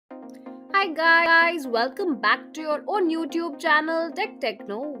Hi guys, welcome back to your own YouTube channel Tech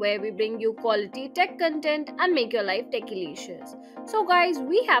Techno, where we bring you quality tech content and make your life techilicious. So guys,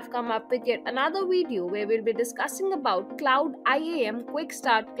 we have come up with yet another video where we'll be discussing about Cloud IAM Quick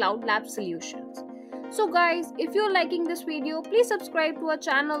Start Cloud Lab Solutions. So guys, if you're liking this video, please subscribe to our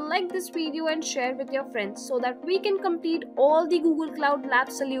channel, like this video and share with your friends so that we can complete all the Google Cloud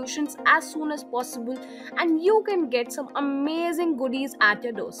Lab solutions as soon as possible and you can get some amazing goodies at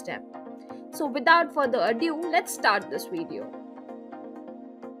your doorstep. So without further ado, let's start this video.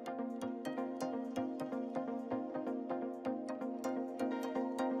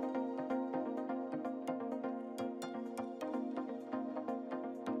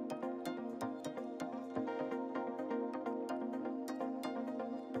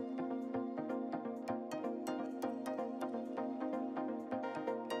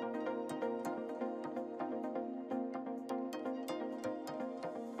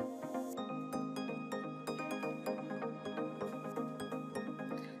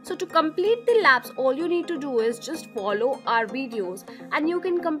 So to complete the labs, all you need to do is just follow our videos and you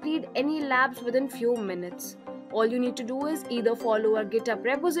can complete any labs within few minutes. All you need to do is either follow our GitHub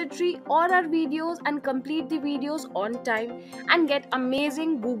repository or our videos and complete the videos on time and get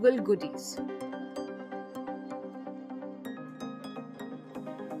amazing Google goodies.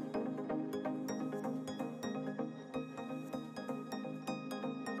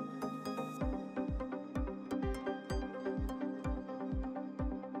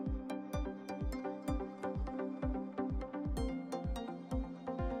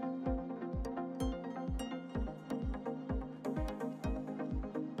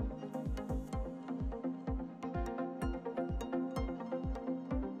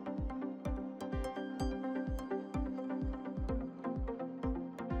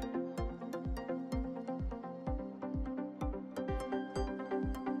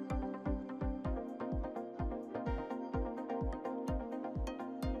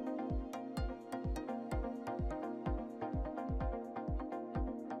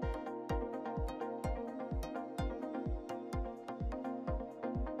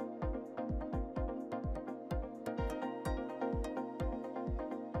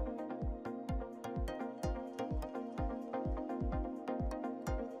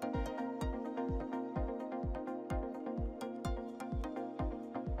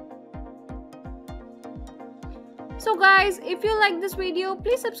 So guys, if you like this video,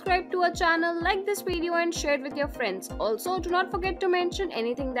 please subscribe to our channel, like this video and share it with your friends. Also, do not forget to mention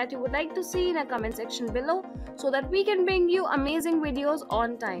anything that you would like to see in a comment section below so that we can bring you amazing videos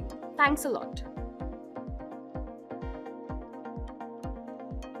on time. Thanks a lot.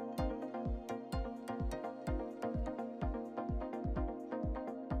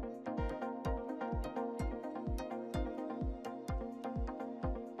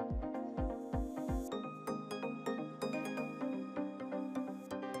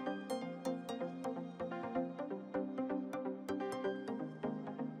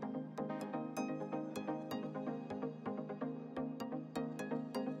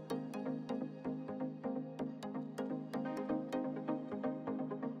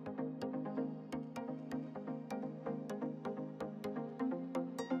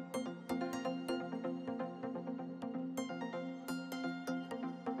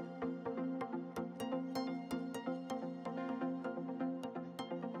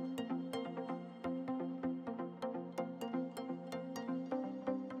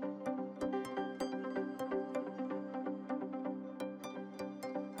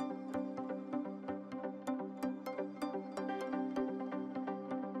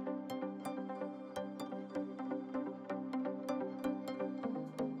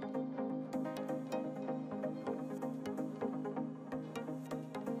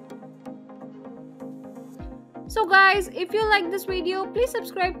 So guys, if you like this video, please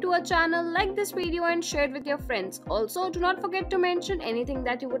subscribe to our channel, like this video and share it with your friends. Also, do not forget to mention anything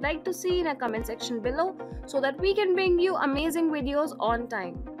that you would like to see in a comment section below so that we can bring you amazing videos on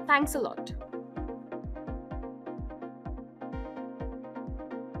time. Thanks a lot.